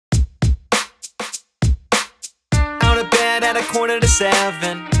at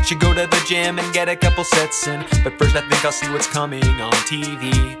 6:45. Should go to the gym and get a couple sets in, but first I think I'll see what's coming on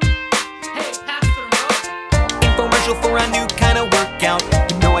TV. Hey, pass the rope. Infomercial for a new kind of workout.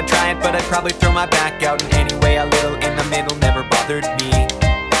 You know I'd try it, but I'd probably throw my back out. And anyway, a little in the middle never bothered me.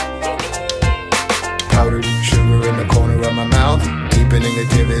 Powdered sugar in the corner of my mouth, deepening a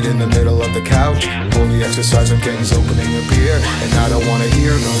divot in the middle of the couch. Only exercise I'm getting's opening a beer, and I don't wanna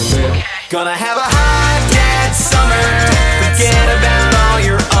hear no lip. Gonna have a hot dad summer. Forget about all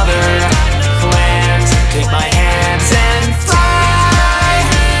your other plans. Take my hands and fly.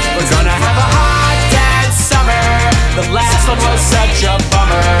 We're gonna have a hot dad summer. The last one was such a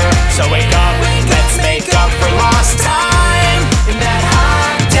bummer. So wake up, let's make up for lost time in that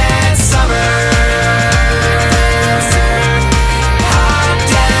hot dad summer. Hot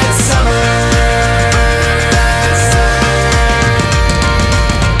dad summer.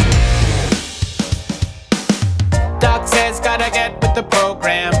 Doc says gotta get with the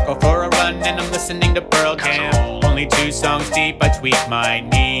program. Go for a run and I'm listening to Pearl Jam. Only 2 songs deep, I tweak my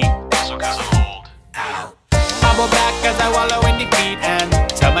knee. Hobble back as I wallow in defeat and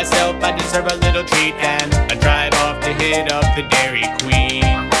tell myself I deserve a little treat. And I drive off to hit up the Dairy Queen.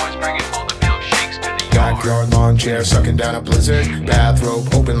 Backyard lawn chair, sucking down a blizzard.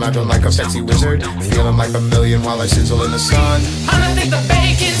 Bathrobe open, laughing like a sexy wizard. Feeling like a million while I sizzle in the sun. I don't think the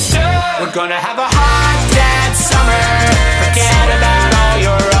bacon's done. We're gonna have a hot dad summer. Forget about all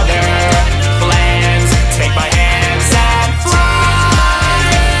your other plans. Take my hands and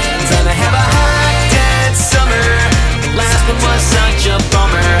fly. Gonna have a hot dad summer. The last one was such a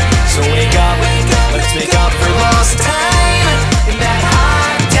bummer. So wake up, let's make up for lost time in that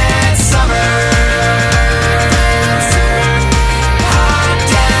hot dad summer. Hot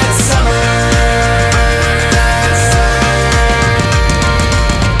dad summer.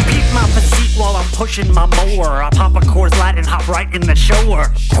 Keep my physique while I'm pushing my mower. I pop a Coors Light and hop right in the shower.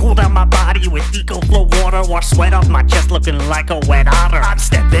 Cool down my body with EcoFlow water. Wash sweat off my chest looking like a wet otter. I'm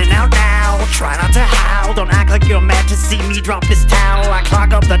stepping out now, try not to howl. Don't act like you're mad to see me drop this towel. I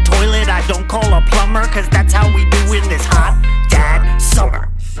clog up the toilet, I don't call a plumber, cause that's how we do in this hot dad summer.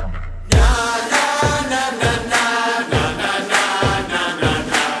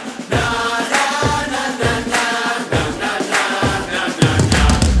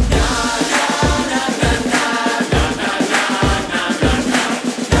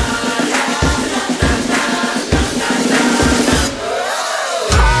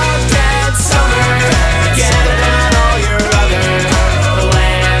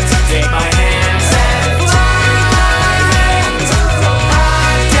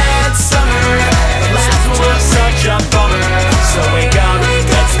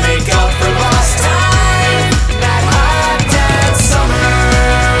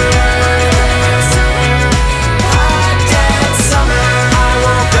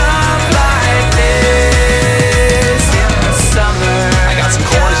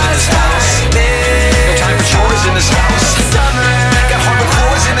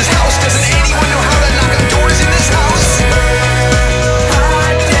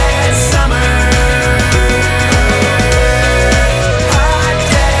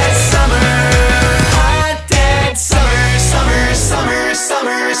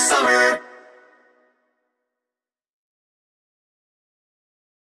 Summer.